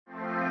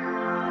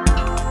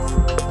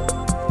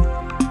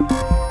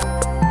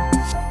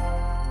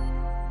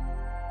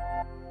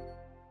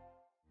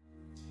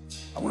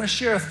want to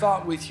share a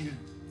thought with you.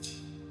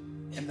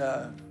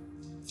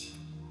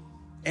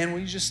 And will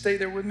you just stay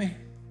there with me?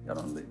 Y'all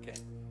don't leave, okay?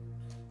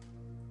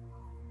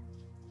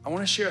 I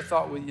want to share a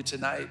thought with you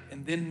tonight,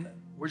 and then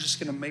we're just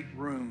going to make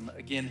room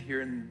again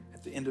here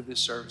at the end of this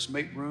service.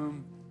 Make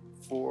room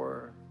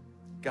for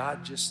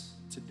God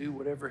just to do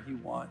whatever he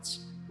wants.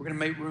 We're going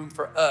to make room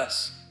for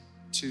us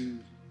to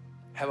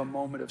have a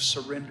moment of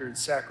surrender and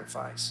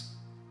sacrifice.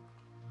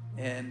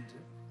 And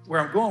where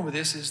I'm going with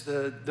this is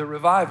the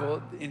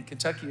revival in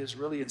Kentucky has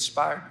really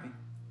inspired me.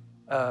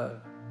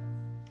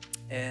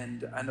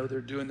 And I know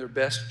they're doing their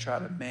best to try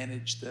to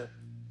manage the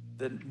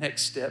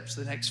next steps,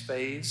 the next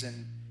phase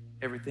and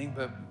everything.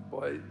 But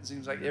boy, it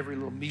seems like every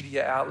little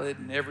media outlet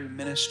and every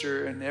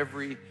minister and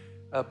every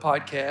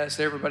podcast,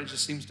 everybody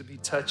just seems to be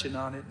touching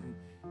on it.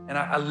 And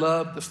I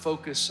love the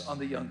focus on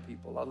the young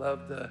people. I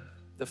love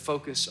the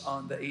focus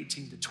on the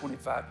 18 to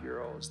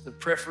 25-year-olds, the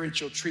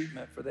preferential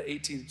treatment for the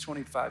 18 to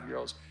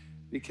 25-year-olds,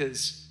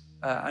 because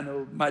I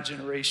know my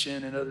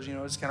generation and others,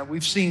 it's kind of,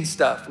 we've seen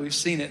stuff. We've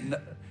seen it.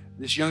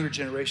 This younger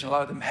generation, a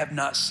lot of them have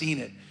not seen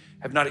it,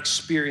 have not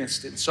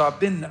experienced it. So I've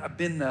been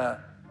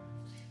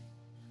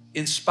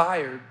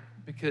inspired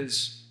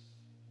because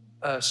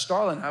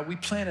Starla and I, we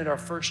planted our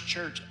first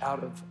church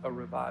out of a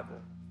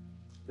revival.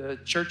 The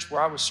church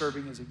where I was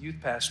serving as a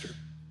youth pastor,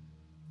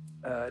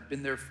 I'd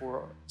been there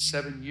for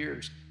 7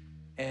 years.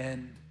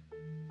 And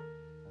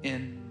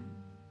in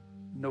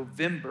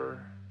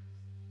November,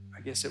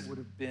 I guess it would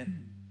have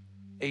been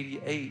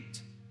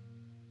 88,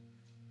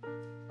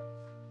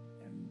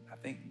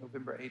 I think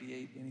November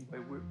 88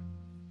 anyway,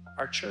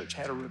 our church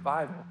had a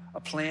revival,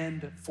 a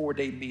planned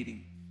 4-day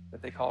meeting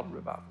that they called a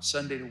revival,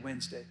 Sunday to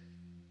Wednesday.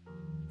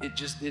 It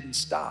just didn't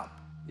stop.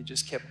 It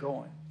just kept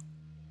going.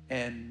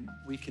 And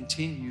we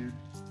continued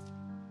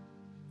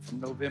from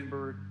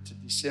November to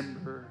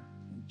December,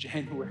 and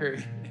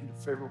January into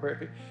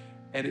February,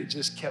 and it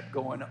just kept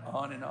going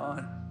on and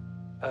on.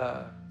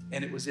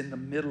 And it was in the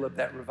middle of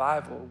that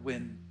revival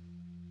when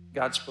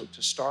God spoke to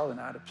Starla and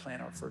I to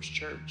plant our first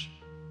church.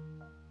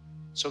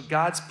 So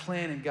God's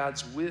plan and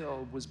God's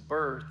will was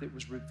birthed, it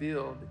was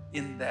revealed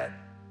in that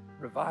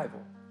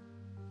revival.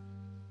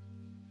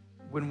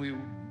 When we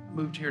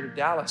moved here to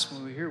Dallas,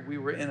 when we were here, we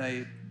were in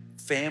a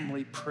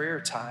family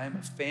prayer time,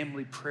 a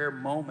family prayer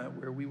moment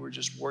where we were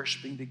just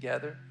worshiping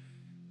together.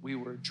 We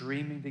were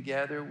dreaming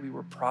together. We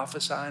were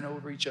prophesying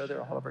over each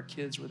other. All of our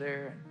kids were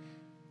there.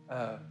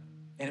 And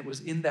it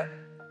was in that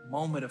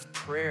moment of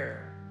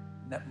prayer,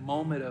 in that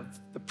moment of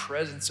the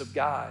presence of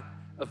God,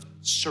 of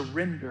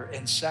surrender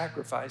and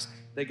sacrifice,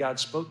 that God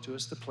spoke to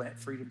us to plant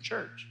Freedom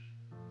Church.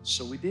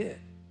 So we did.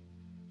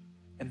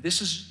 And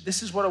this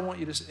is what I want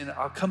you to, and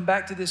I'll come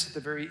back to this at the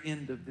very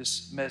end of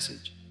this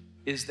message,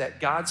 is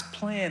that God's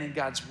plan and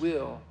God's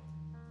will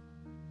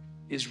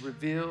is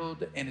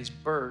revealed and is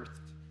birthed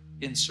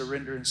in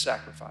surrender and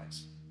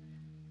sacrifice.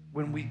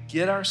 When we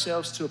get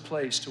ourselves to a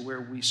place to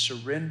where we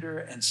surrender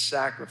and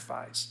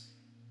sacrifice,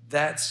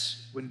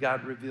 that's when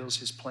God reveals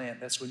his plan.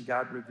 That's when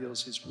God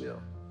reveals his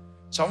will.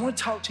 So I want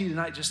to talk to you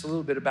tonight just a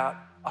little bit about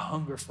a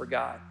hunger for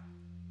God.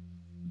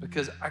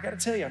 Because I got to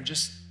tell you,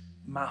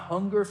 my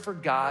hunger for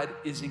God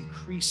is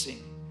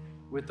increasing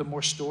with the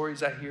more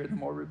stories I hear, the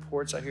more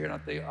reports I hear. And I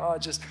think,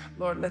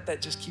 Lord, let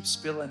that just keep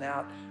spilling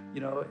out,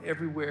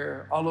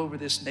 everywhere, all over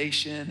this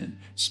nation, and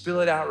spill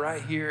it out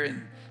right here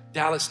in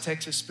Dallas,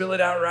 Texas, spill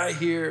it out right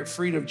here at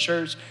Freedom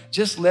Church.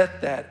 Just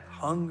let that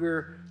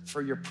hunger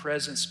for your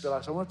presence spill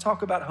out. So I want to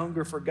talk about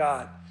hunger for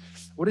God.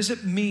 What does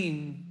it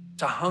mean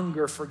to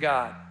hunger for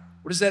God?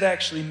 What does that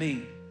actually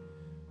mean?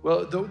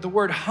 Well, the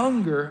word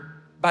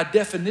hunger, by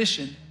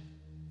definition,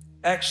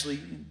 actually,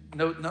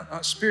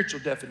 not spiritual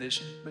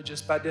definition, but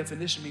just by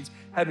definition means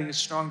having a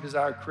strong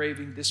desire,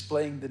 craving,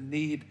 displaying the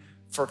need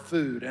for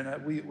food.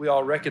 And we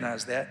all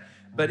recognize that.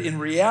 But in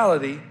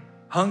reality,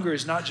 hunger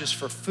is not just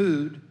for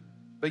food,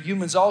 but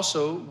humans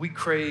also, we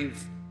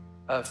crave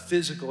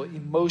physical,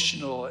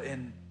 emotional,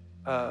 and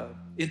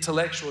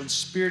intellectual and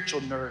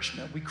spiritual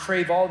nourishment. We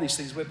crave all these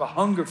things. We have a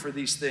hunger for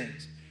these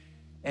things.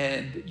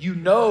 And you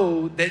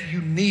know that you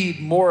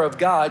need more of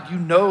God. You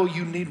know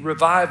you need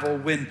revival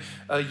when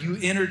you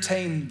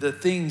entertain the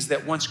things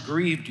that once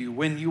grieved you,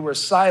 when you were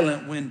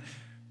silent, when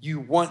you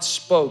once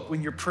spoke,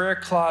 when your prayer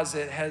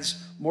closet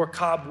has more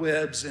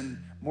cobwebs and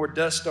more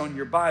dust on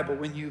your Bible,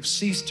 when you've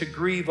ceased to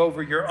grieve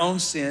over your own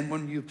sin,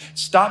 when you've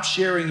stopped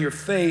sharing your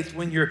faith,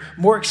 when you're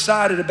more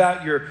excited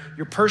about your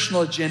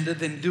personal agenda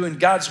than doing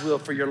God's will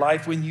for your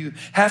life, when you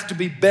have to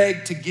be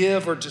begged to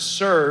give or to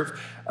serve,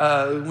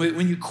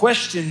 when you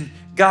question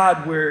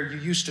God where you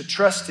used to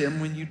trust him,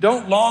 when you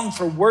don't long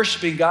for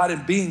worshiping God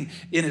and being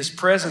in his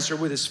presence or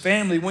with his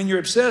family, when you're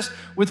obsessed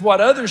with what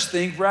others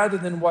think rather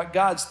than what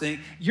God's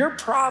think, you're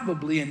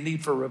probably in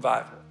need for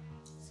revival.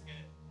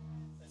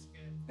 That's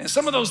good. And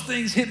some of those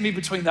things hit me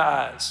between the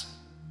eyes.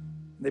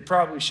 They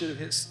probably should have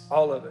hit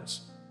all of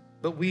us.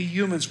 But we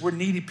humans, we're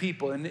needy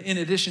people. And in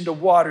addition to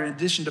water, in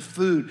addition to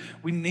food,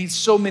 we need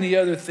so many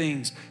other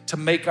things to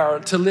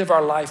live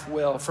our life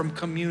well, from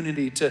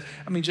community to,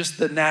 just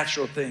the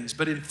natural things.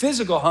 But in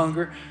physical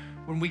hunger,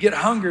 when we get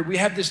hungry, we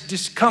have this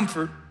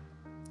discomfort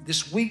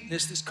this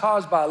weakness that's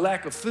caused by a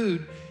lack of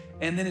food,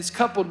 and then it's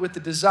coupled with the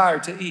desire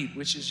to eat,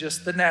 which is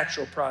just the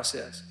natural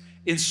process.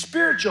 In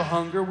spiritual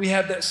hunger, we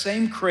have that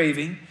same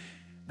craving,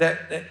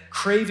 that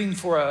craving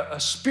for a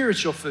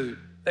spiritual food,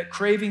 that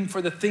craving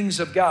for the things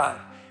of God,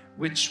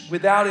 which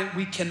without it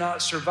we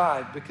cannot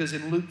survive. Because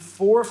in Luke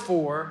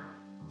 4:4,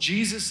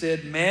 Jesus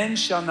said, man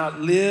shall not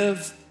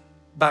live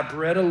by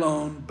bread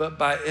alone, but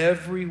by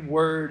every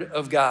word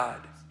of God.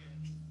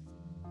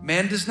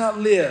 Man does not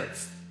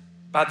live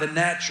by the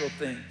natural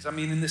things. I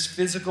mean, in this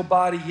physical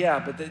body, yeah,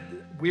 but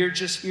we're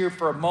just here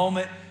for a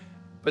moment,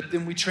 but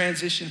then we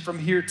transition from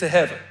here to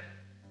heaven.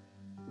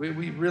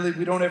 We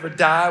don't ever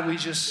die, we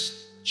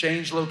just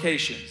change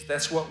locations.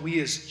 That's what we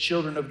as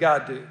children of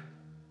God do.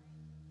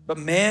 But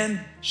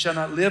man shall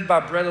not live by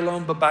bread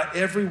alone, but by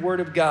every word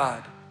of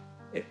God.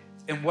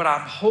 And what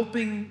I'm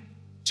hoping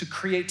to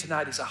create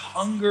tonight is a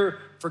hunger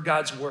for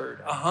God's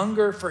word, a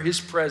hunger for his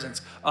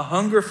presence, a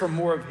hunger for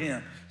more of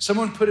him.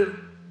 Someone put it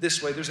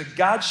this way: there's a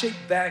God-shaped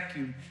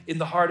vacuum in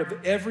the heart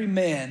of every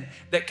man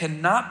that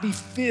cannot be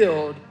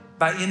filled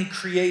by any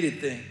created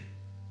thing,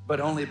 but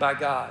only by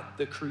God,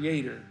 the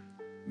Creator,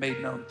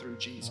 made known through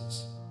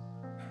Jesus.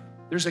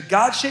 There's a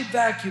God-shaped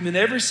vacuum in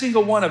every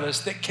single one of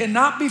us that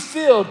cannot be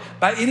filled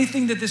by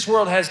anything that this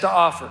world has to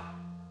offer.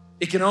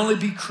 It can only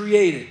be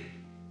created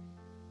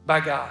by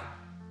God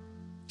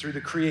through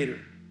the Creator,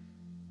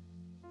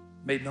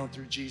 made known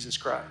through Jesus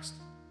Christ.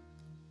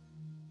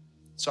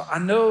 So I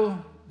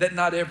know that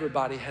not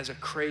everybody has a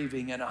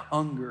craving and a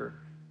hunger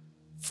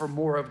for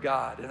more of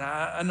God. And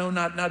I know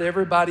not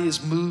everybody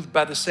is moved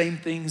by the same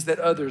things that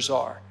others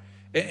are.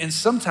 And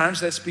sometimes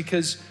that's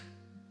because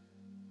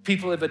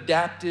people have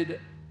adapted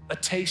a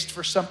taste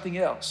for something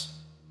else.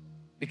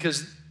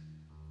 Because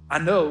I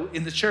know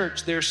in the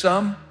church, there's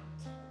some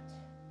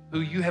who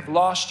you have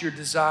lost your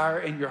desire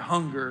and your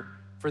hunger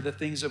for the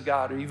things of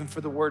God, or even for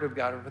the Word of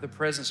God, or for the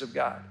presence of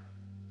God.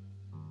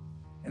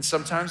 And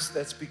sometimes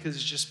that's because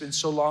it's just been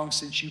so long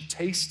since you've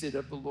tasted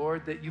of the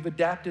Lord that you've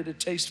adapted a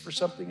taste for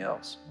something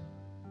else.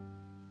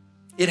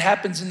 It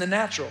happens in the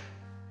natural.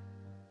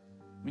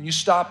 When you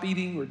stop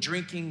eating or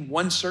drinking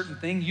one certain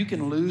thing, you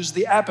can lose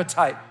the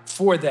appetite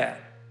for that.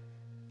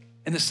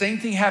 And the same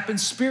thing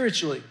happens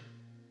spiritually.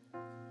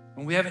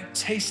 When we haven't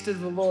tasted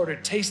of the Lord, or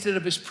tasted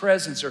of his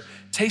presence, or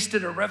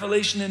tasted a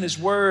revelation in his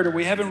word, or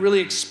we haven't really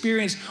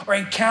experienced or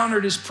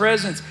encountered his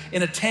presence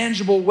in a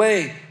tangible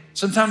way,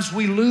 sometimes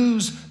we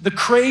lose the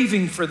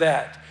craving for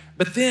that.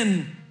 But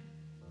then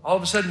all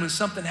of a sudden when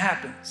something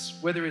happens,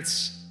 whether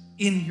it's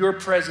in your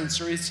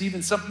presence or it's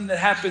even something that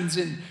happens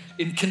in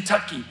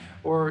Kentucky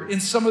or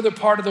in some other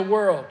part of the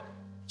world,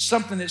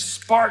 something that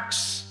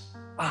sparks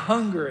a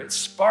hunger, it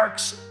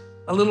sparks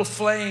a little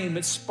flame,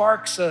 it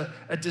sparks a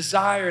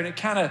desire, and it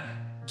kind of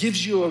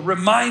gives you a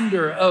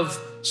reminder of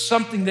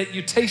something that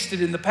you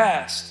tasted in the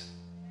past.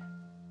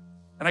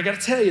 And I got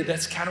to tell you,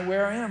 that's kind of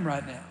where I am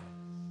right now.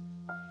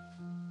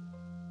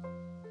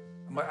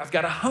 I've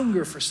got a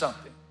hunger for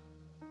something.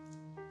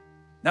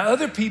 Now,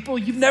 other people,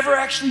 you've never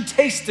actually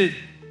tasted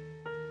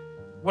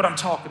what I'm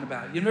talking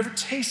about. You've never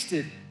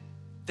tasted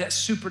that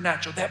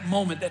supernatural, that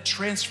moment, that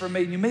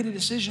transformation. You made a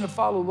decision to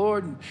follow the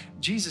Lord and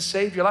Jesus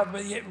saved your life,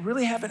 but you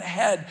really haven't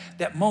had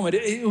that moment.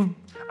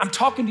 I'm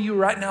talking to you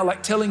right now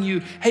like telling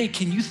you, hey,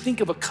 can you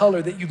think of a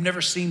color that you've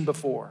never seen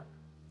before?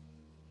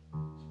 I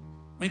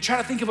mean, try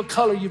to think of a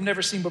color you've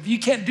never seen before. You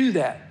can't do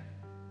that.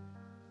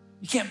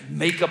 You can't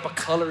make up a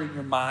color in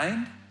your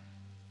mind.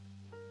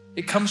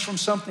 It comes from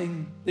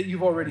something that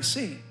you've already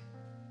seen.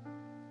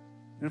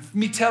 And for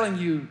me telling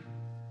you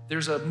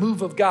there's a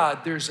move of God,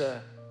 there's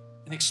an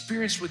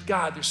experience with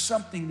God, there's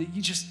something that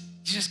you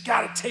just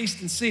got to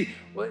taste and see.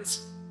 Well,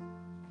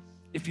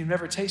 if you've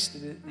never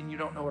tasted it, then you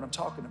don't know what I'm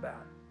talking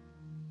about.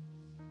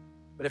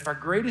 But if our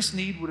greatest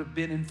need would have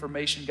been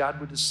information, God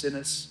would have sent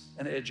us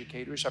an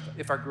educator.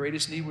 If our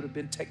greatest need would have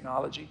been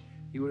technology,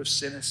 he would have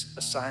sent us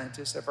a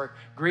scientist. If our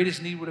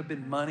greatest need would have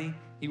been money,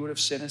 he would have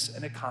sent us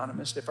an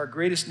economist. If our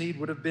greatest need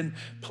would have been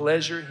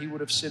pleasure, he would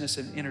have sent us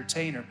an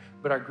entertainer.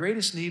 But our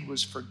greatest need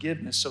was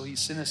forgiveness, so he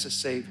sent us a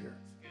Savior.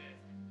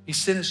 He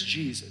sent us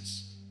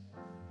Jesus.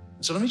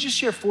 So let me just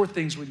share 4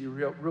 things with you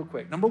real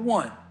quick. Number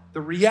 1,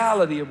 the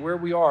reality of where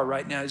we are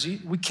right now is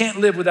we can't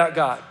live without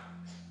God.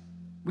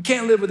 We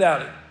can't live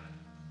without it.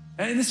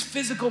 And in this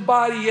physical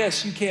body,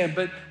 yes, you can,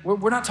 but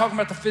we're not talking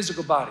about the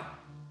physical body.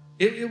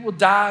 It will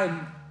die,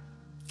 and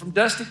from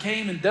dust it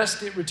came and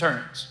dust it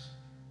returns.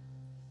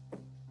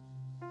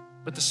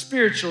 But the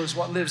spiritual is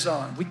what lives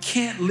on. We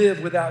can't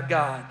live without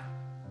God.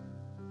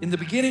 In the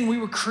beginning, we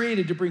were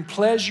created to bring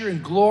pleasure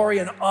and glory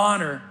and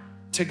honor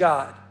to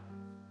God.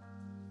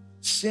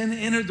 Sin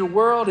entered the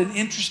world, and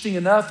interesting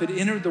enough, it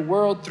entered the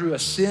world through a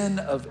sin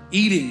of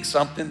eating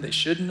something they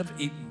shouldn't have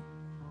eaten.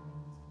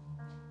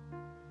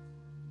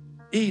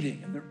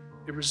 Eating, and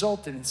it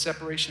resulted in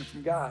separation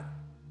from God.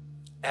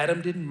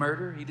 Adam didn't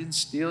murder, he didn't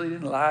steal, he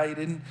didn't lie, he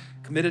didn't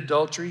commit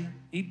adultery.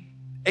 He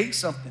ate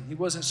something he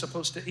wasn't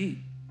supposed to eat,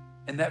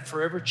 and that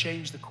forever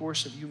changed the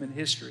course of human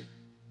history.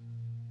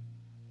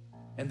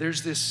 And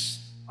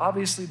there's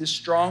obviously this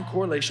strong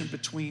correlation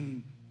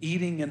between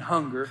eating and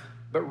hunger,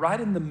 but right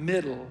in the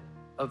middle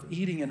of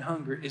eating and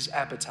hunger is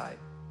appetite.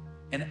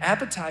 And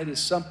appetite is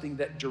something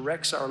that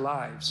directs our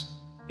lives.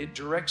 It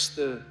directs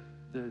the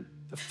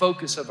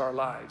focus of our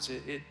lives.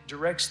 It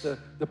directs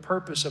the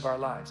purpose of our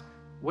lives.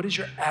 What is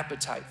your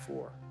appetite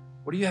for?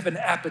 What do you have an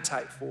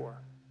appetite for?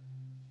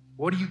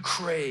 What do you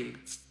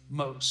crave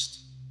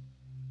most?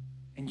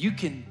 And you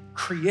can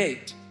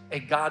create a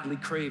godly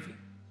craving.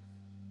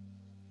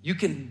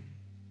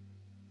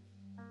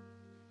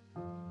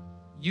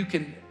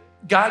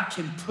 God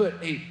can put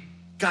a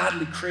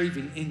godly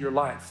craving in your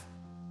life.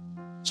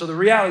 So the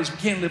reality is we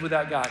can't live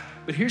without God.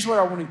 But here's what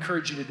I want to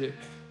encourage you to do.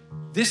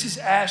 This is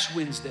Ash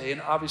Wednesday,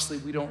 and obviously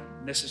we don't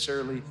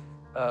necessarily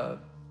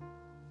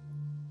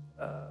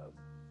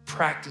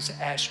practice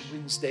Ash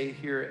Wednesday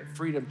here at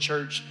Freedom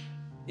Church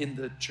in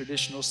the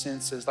traditional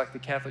sense as like the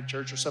Catholic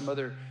Church or some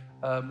other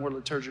more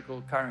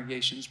liturgical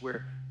congregations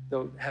where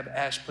they'll have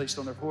ash placed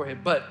on their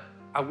forehead. But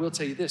I will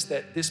tell you this,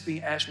 that this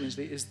being Ash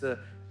Wednesday is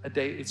a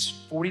day, it's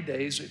 40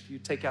 days if you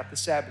take out the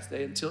Sabbath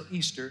day until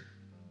Easter.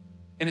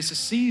 And it's a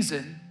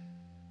season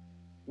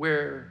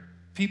where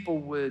people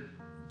would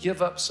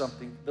give up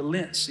something, the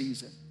Lent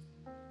season,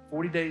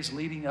 40 days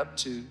leading up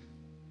to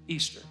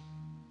Easter,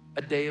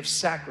 a day of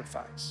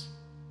sacrifice,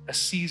 a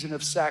season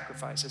of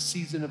sacrifice, a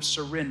season of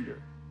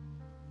surrender.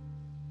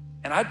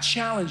 And I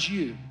challenge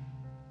you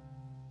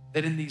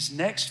that in these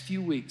next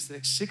few weeks, the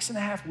next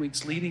 6.5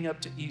 weeks leading up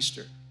to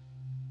Easter,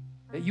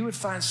 that you would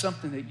find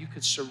something that you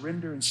could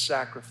surrender and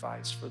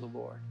sacrifice for the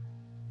Lord.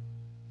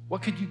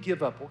 What could you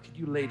give up? What could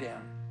you lay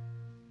down?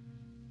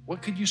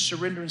 What could you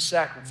surrender and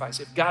sacrifice?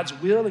 If God's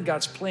will and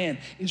God's plan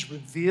is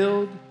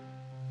revealed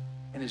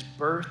and is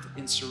birthed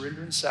in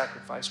surrender and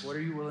sacrifice, what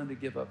are you willing to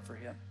give up for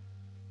Him?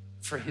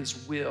 For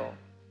His will,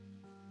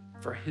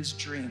 for His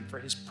dream, for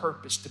His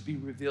purpose to be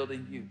revealed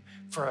in you,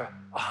 for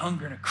a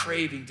hunger and a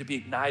craving to be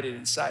ignited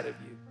inside of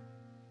you.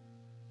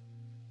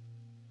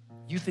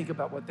 You think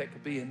about what that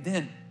could be. And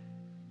then,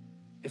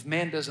 if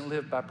man doesn't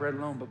live by bread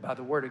alone, but by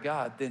the Word of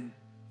God, then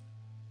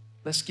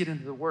let's get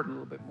into the Word a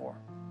little bit more.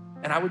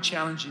 And I would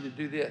challenge you to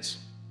do this.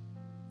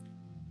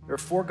 There are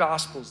 4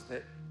 Gospels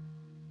that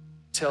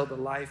tell the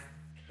life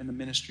and the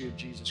ministry of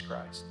Jesus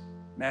Christ: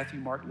 Matthew,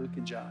 Mark, Luke,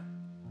 and John.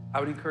 I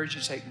would encourage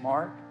you to take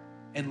Mark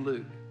and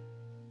Luke.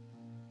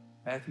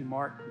 Matthew,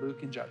 Mark,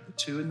 Luke, and John, the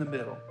 2 in the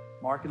middle,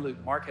 Mark and Luke.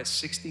 Mark has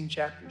 16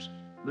 chapters.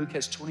 Luke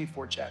has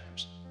 24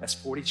 chapters. That's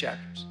 40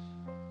 chapters.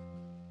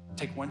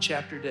 Take 1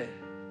 chapter a day.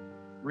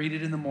 Read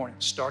it in the morning,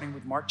 starting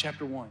with Mark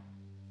chapter 1.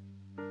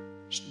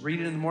 Just read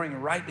it in the morning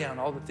and write down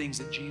all the things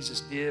that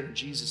Jesus did or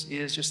Jesus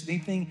is. Just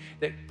anything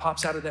that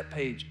pops out of that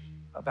page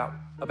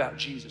about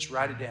Jesus,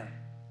 write it down.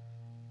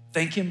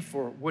 Thank Him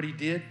for what He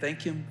did.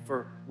 Thank Him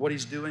for what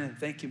He's doing, and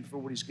thank Him for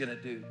what He's going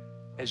to do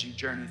as you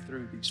journey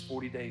through these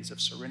 40 days of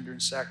surrender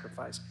and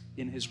sacrifice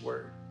in His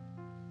Word.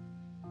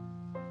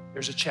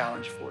 There's a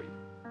challenge for you.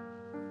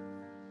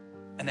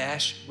 An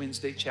Ash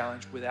Wednesday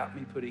challenge without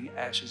me putting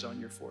ashes on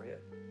your forehead.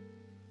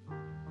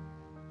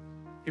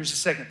 Here's the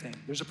second thing.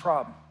 There's a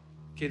problem.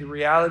 Okay, the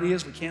reality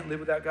is we can't live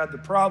without God. The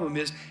problem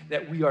is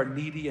that we are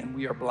needy and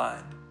we are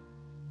blind.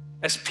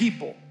 As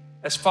people,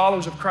 as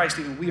followers of Christ,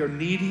 even we are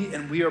needy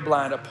and we are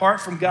blind. Apart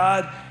from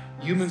God,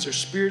 humans are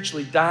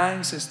spiritually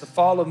dying. Since the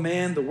fall of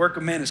man, the work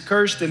of man is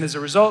cursed. And as a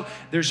result,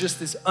 there's just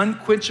this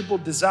unquenchable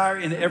desire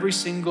in every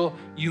single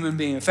human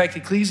being. In fact,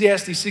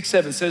 Ecclesiastes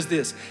 6:7 says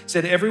this. It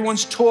said,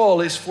 everyone's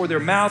toil is for their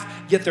mouth,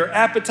 yet their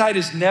appetite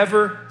is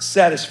never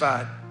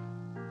satisfied.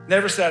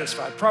 Never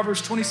satisfied.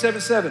 Proverbs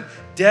 27:7,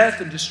 death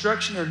and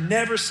destruction are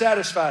never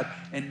satisfied,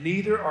 and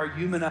neither are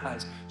human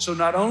eyes. So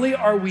not only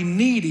are we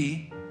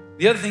needy,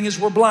 the other thing is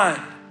we're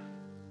blind.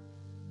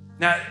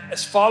 Now,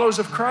 as followers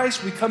of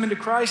Christ, we come into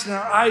Christ and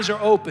our eyes are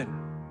open.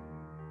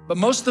 But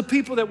most of the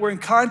people that we're in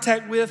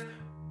contact with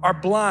are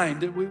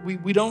blind.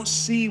 We don't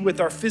see with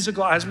our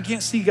physical eyes. We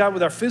can't see God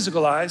with our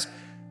physical eyes.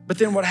 But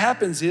then what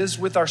happens is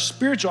with our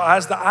spiritual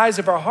eyes, the eyes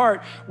of our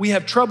heart, we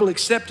have trouble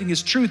accepting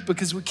His truth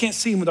because we can't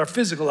see Him with our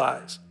physical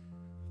eyes.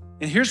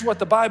 And here's what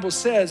the Bible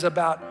says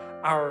about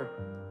our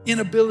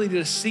inability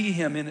to see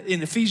Him.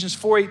 In Ephesians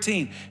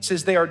 4:18, it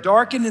says, they are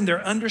darkened in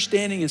their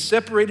understanding and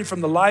separated from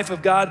the life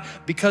of God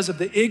because of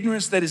the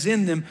ignorance that is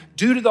in them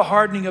due to the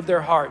hardening of their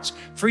hearts.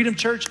 Freedom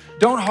Church,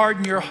 don't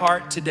harden your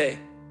heart today.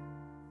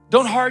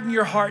 Don't harden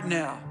your heart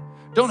now.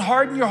 Don't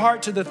harden your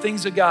heart to the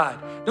things of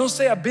God. Don't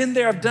say, I've been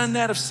there, I've done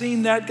that, I've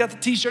seen that, got the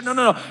t-shirt.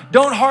 No.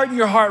 Don't harden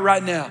your heart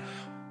right now.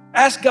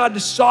 Ask God to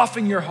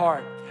soften your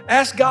heart.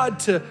 Ask God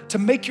to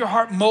make your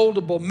heart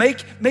moldable.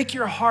 Make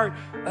your heart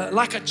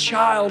like a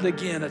child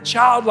again, a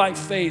childlike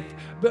faith.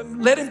 But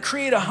let Him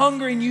create a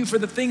hunger in you for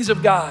the things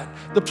of God,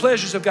 the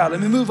pleasures of God.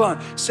 Let me move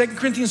on. 2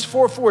 Corinthians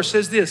 4:4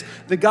 says this,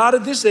 the God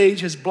of this age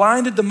has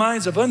blinded the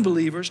minds of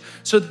unbelievers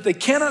so that they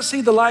cannot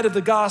see the light of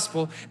the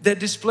gospel that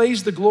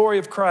displays the glory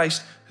of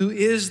Christ, who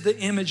is the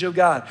image of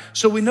God.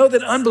 So we know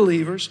that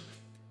unbelievers,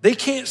 they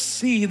can't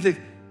see the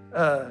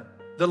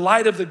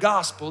light of the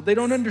gospel. They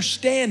don't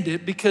understand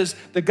it because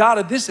the God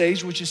of this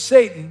age, which is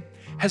Satan,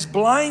 has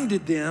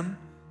blinded them,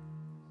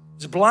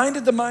 has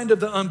blinded the mind of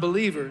the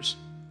unbelievers.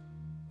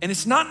 And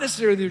it's not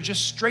necessarily they're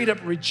just straight up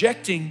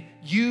rejecting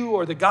you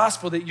or the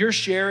gospel that you're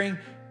sharing.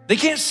 They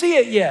can't see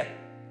it yet.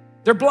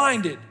 They're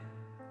blinded.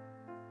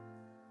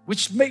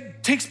 Which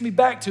takes me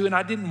back to, and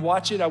I didn't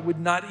watch it, I would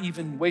not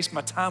even waste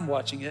my time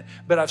watching it,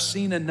 but I've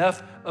seen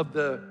enough of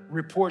the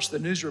reports, the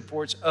news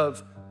reports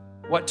of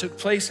what took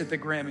place at the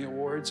Grammy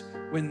Awards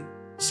when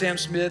Sam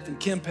Smith and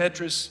Kim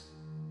Petras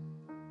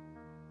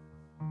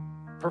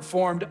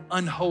performed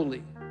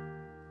Unholy,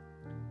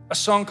 a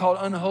song called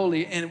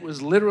Unholy, and it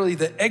was literally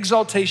the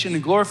exaltation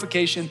and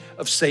glorification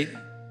of Satan.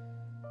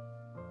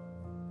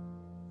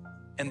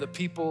 And the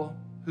people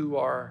who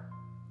are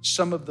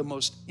some of the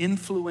most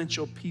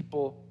influential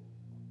people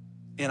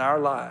in our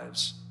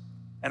lives,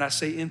 and I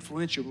say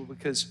influential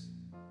because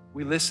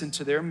we listen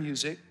to their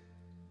music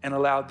and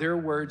allow their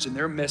words and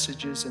their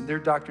messages and their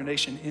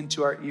doctrination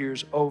into our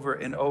ears over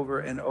and over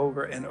and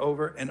over and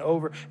over and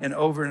over and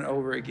over and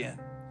over again.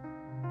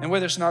 And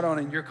whether it's not on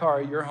in your car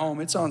or your home,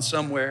 it's on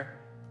somewhere.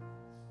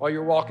 While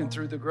you're walking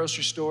through the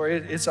grocery store,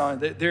 it's on.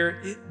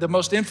 They're the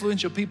most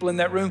influential people in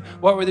that room.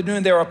 What were they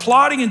doing? They were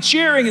applauding and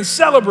cheering and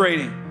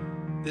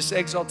celebrating this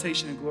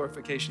exaltation and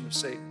glorification of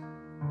Satan.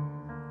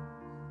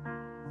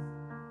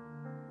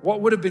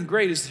 What would have been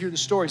great is to hear the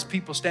stories,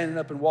 people standing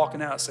up and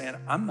walking out saying,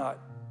 I'm not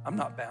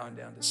bowing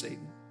down to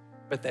Satan.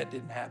 But that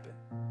didn't happen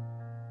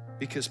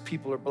because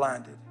people are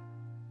blinded.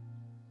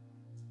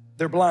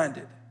 They're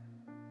blinded.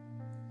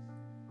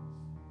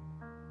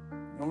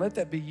 Don't let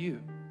that be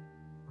you.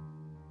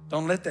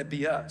 Don't let that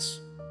be us.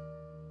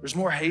 There's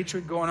more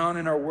hatred going on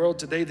in our world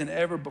today than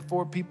ever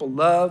before. People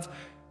love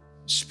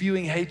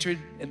spewing hatred,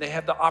 and they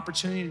have the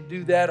opportunity to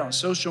do that on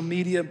social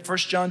media. 1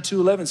 John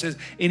 2:11 says,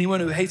 anyone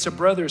who hates a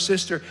brother or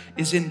sister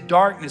is in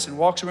darkness and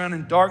walks around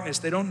in darkness.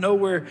 They don't know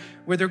where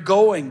they're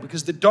going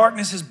because the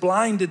darkness has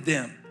blinded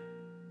them.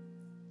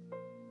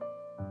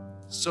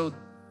 So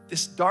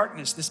this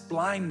darkness, this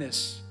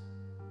blindness,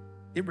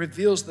 it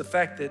reveals the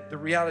fact that the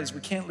reality is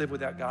we can't live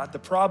without God. The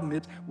problem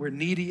is we're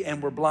needy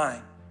and we're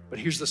blind. But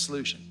here's the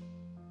solution.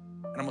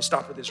 And I'm going to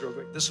stop with this real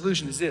quick. The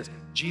solution is this.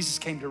 Jesus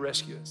came to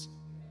rescue us.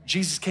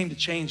 Jesus came to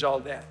change all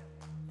that.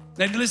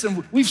 Now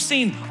listen, we've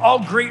seen all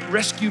great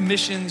rescue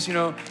missions. You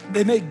know,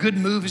 they make good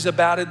movies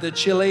about it. The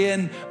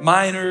Chilean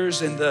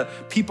miners and the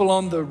people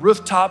on the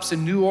rooftops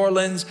in New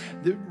Orleans,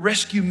 the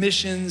rescue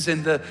missions,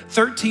 and the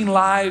 13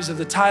 lives of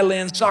the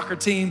Thailand soccer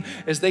team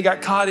as they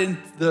got caught in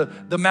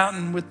the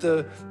mountain with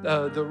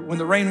when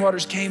the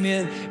rainwaters came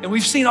in. And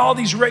we've seen all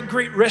these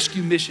great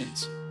rescue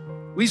missions.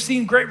 We've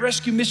seen great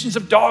rescue missions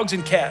of dogs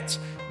and cats,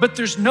 but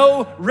there's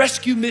no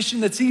rescue mission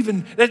that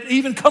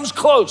even comes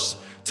close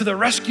to the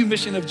rescue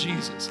mission of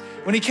Jesus.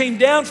 When he came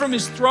down from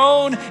his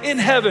throne in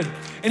heaven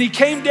and he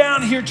came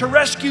down here to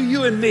rescue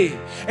you and me,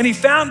 and he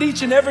found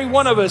each and every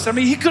one of us. I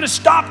mean, he could have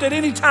stopped at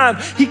any time.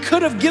 He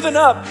could have given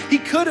up. He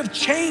could have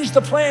changed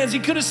the plans. He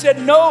could have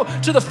said no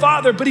to the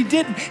Father, but he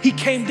didn't. He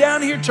came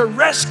down here to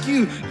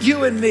rescue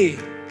you and me.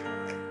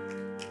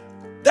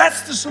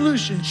 That's the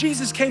solution.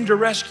 Jesus came to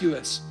rescue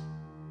us.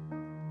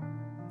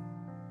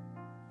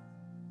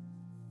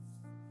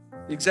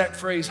 The exact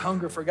phrase,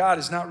 hunger for God,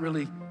 is not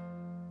really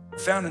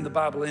found in the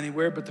Bible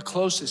anywhere, but the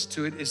closest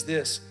to it is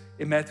this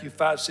in Matthew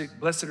 5:6.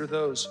 Blessed are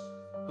those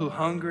who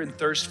hunger and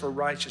thirst for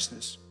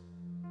righteousness,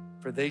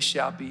 for they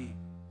shall be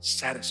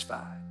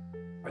satisfied,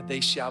 or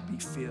they shall be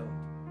filled.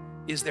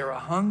 Is there a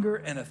hunger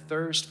and a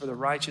thirst for the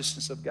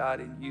righteousness of God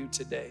in you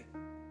today?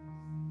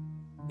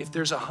 If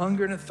there's a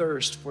hunger and a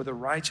thirst for the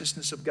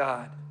righteousness of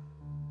God,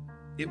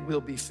 it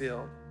will be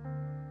filled.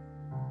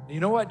 You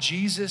know what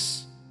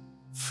Jesus'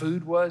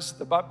 food was?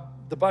 The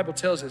Bible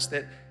tells us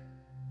that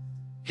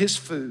his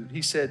food,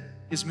 he said,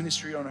 his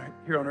ministry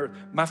here on earth,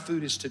 my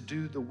food is to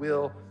do the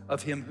will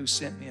of him who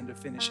sent me and to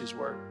finish his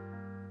work.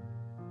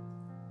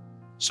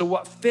 So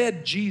what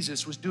fed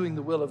Jesus was doing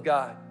the will of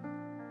God.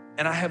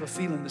 And I have a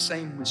feeling the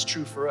same is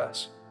true for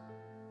us.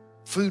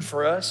 Food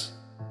for us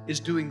is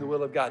doing the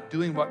will of God,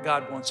 doing what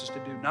God wants us to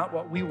do, not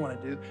what we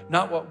want to do,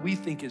 not what we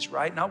think is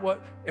right, not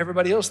what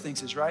everybody else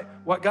thinks is right,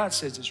 what God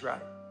says is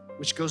right,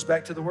 which goes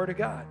back to the Word of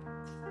God.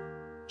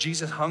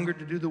 Jesus hungered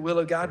to do the will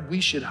of God. We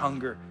should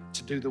hunger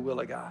to do the will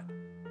of God.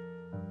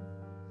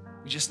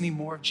 We just need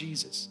more of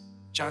Jesus.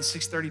 John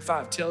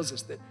 6:35 tells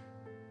us that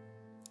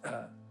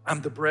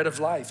I'm the bread of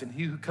life, and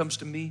he who comes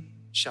to me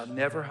shall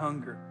never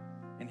hunger,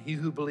 and he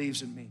who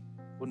believes in me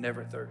will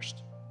never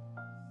thirst.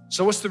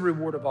 So what's the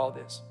reward of all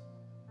this?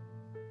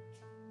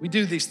 We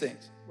do these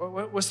things.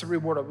 What's the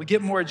reward of it? We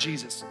get more of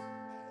Jesus.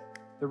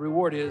 The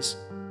reward is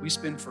we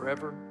spend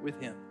forever with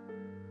him.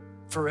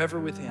 Forever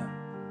with him.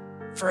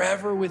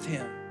 Forever with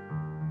him.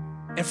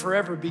 And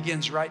forever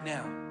begins right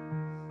now.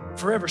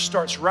 Forever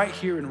starts right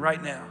here and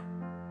right now.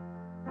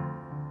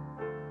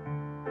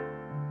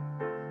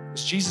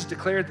 As Jesus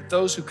declared that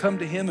those who come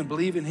to him and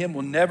believe in him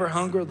will never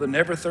hunger, they'll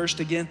never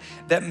thirst again,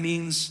 that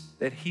means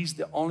that he's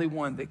the only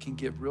one that can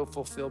give real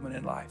fulfillment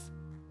in life.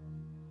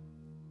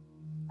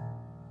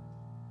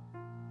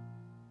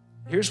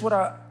 Here's what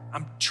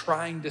I'm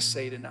trying to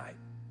say tonight.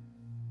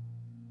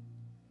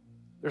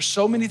 There's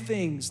so many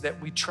things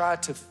that we try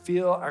to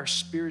fill our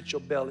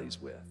spiritual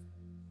bellies with.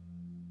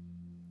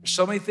 There's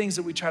so many things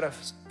that we try to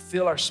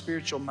fill our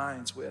spiritual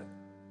minds with.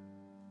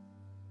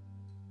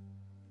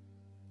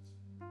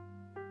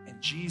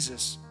 And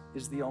Jesus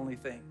is the only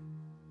thing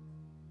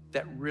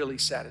that really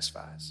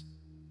satisfies.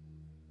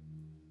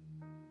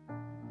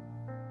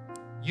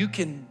 You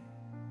can,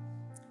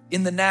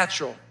 in the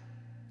natural,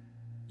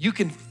 you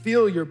can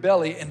fill your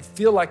belly and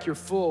feel like you're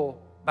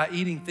full by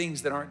eating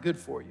things that aren't good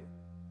for you.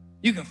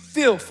 You can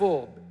feel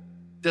full.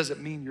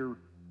 Doesn't mean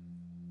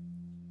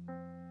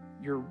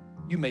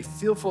you may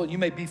feel full, you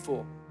may be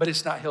full, but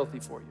it's not healthy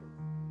for you.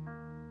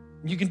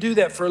 You can do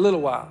that for a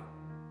little while,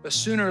 but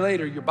sooner or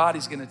later, your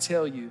body's gonna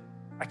tell you,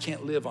 I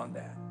can't live on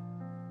that.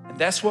 And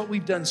that's what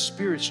we've done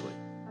spiritually.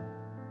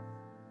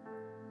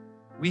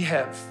 We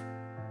have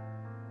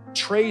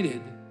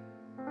traded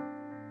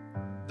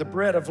the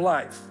bread of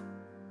life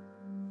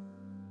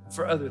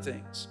for other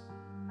things.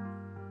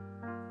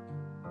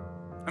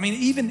 I mean,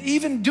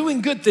 even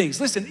doing good things.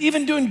 Listen,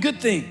 even doing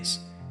good things,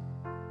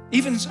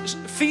 even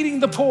feeding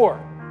the poor,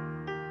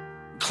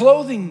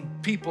 clothing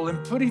people,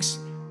 and putting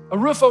a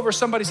roof over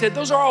somebody's head,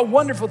 those are all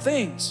wonderful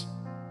things.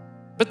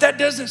 But that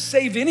doesn't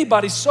save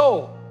anybody's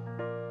soul.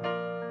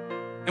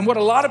 And what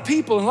a lot of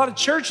people and a lot of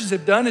churches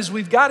have done is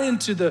we've got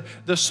into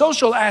the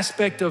social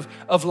aspect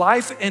of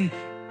life, and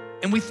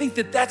we think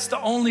that that's the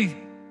only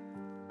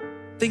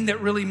thing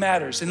that really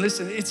matters. And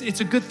listen,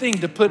 it's a good thing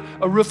to put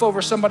a roof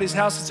over somebody's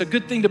house. It's a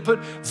good thing to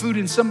put food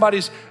in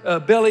somebody's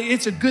belly.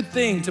 It's a good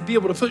thing to be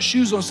able to put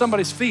shoes on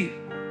somebody's feet.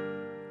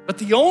 But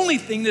the only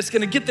thing that's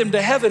going to get them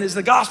to heaven is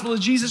the gospel of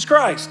Jesus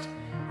Christ.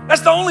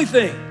 That's the only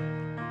thing.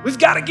 We've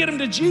got to get them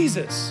to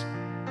Jesus.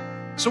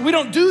 So we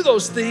don't do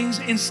those things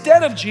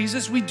instead of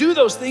Jesus. We do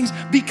those things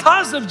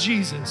because of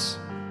Jesus.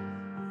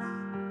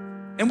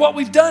 And what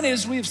we've done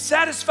is we've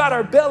satisfied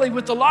our belly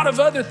with a lot of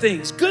other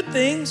things, good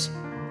things,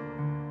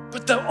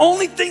 but the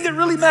only thing that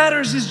really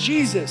matters is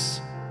Jesus.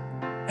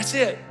 That's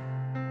it.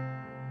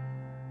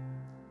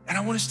 And I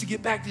want us to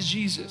get back to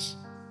Jesus.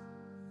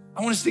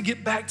 I want us to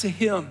get back to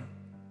Him.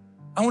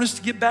 I want us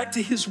to get back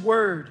to His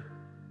word.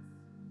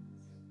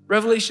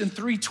 Revelation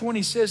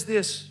 3:20 says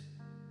this,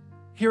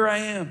 here I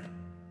am.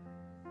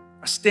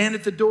 I stand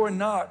at the door and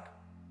knock.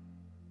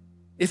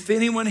 If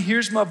anyone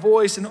hears my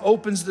voice and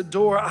opens the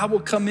door, I will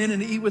come in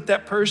and eat with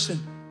that person,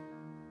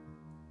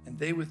 and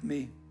they with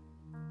me.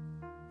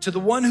 To the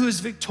one who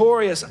is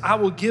victorious, I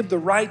will give the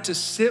right to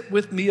sit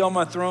with me on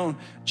my throne,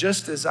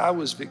 just as I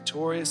was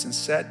victorious and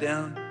sat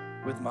down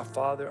with my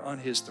Father on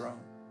His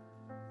throne.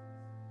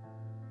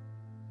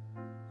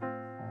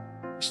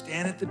 We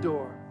stand at the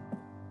door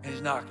and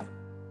He's knocking.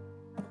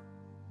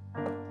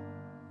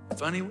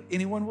 If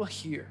anyone will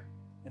hear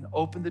and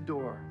open the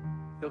door,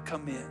 He'll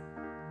come in,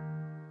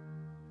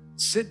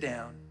 sit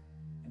down,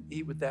 and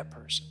eat with that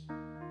person.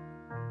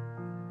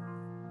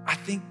 I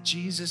think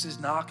Jesus is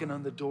knocking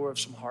on the door of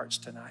some hearts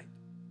tonight.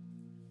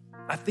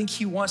 I think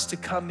He wants to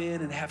come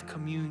in and have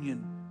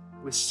communion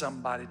with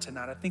somebody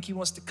tonight. I think He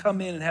wants to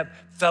come in and have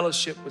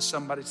fellowship with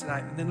somebody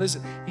tonight. And then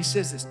listen, He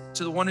says this,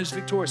 to the one who's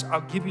victorious,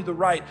 I'll give you the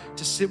right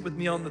to sit with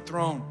me on the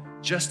throne,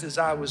 just as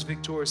I was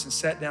victorious and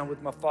sat down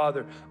with my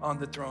Father on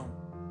the throne.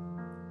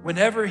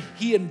 Whenever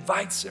He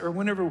invites, or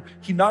whenever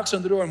He knocks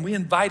on the door and we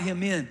invite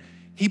Him in,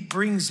 He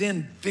brings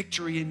in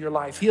victory in your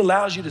life. He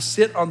allows you to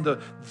sit on the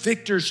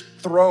victor's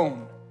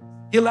throne.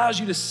 He allows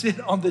you to sit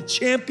on the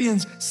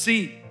champion's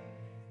seat.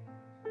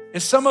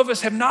 And some of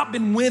us have not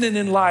been winning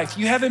in life.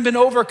 You haven't been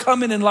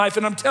overcoming in life.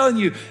 And I'm telling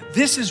you,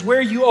 this is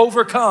where you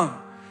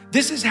overcome.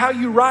 This is how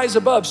you rise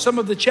above some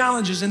of the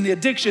challenges and the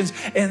addictions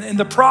and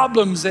the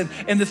problems and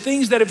the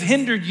things that have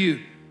hindered you.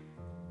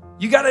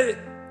 You got to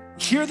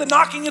hear the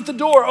knocking at the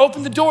door,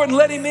 open the door and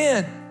let Him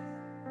in.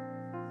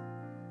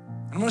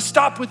 I'm going to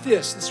stop with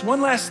this. This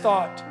one last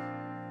thought.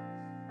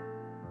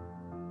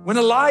 When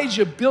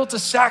Elijah built a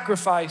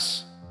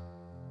sacrifice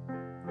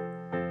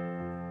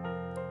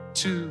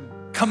to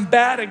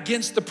combat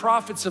against the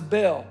prophets of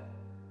Baal,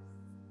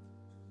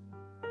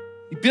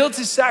 he built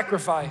his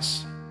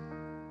sacrifice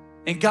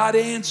and God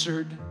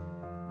answered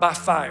by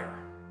fire.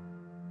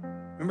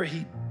 Remember,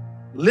 he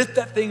lit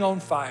that thing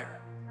on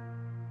fire.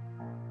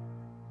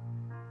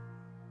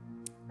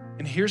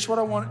 And here's what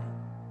I want,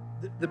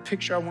 the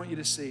picture I want you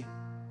to see,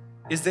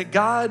 is that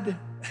God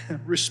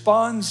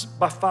responds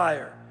by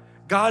fire.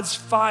 God's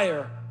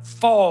fire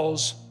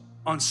falls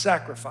on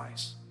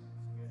sacrifice.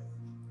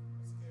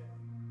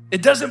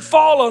 It doesn't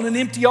fall on an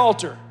empty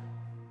altar.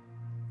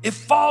 It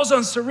falls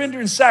on surrender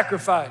and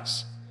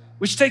sacrifice,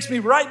 which takes me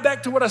right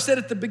back to what I said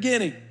at the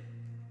beginning.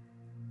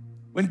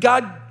 When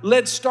God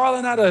led Starla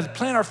and I to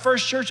plant our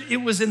first church, it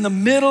was in the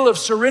middle of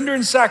surrender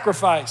and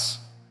sacrifice.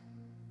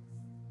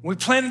 When we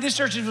planted this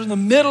church, it was in the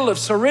middle of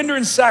surrender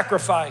and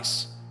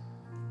sacrifice.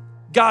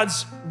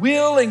 God's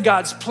will and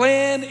God's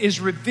plan is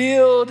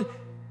revealed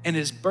and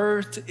is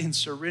birthed in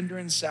surrender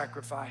and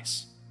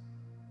sacrifice.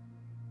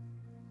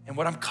 And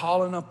what I'm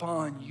calling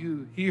upon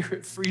you here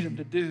at Freedom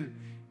to do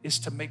is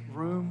to make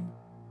room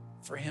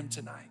for Him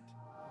tonight.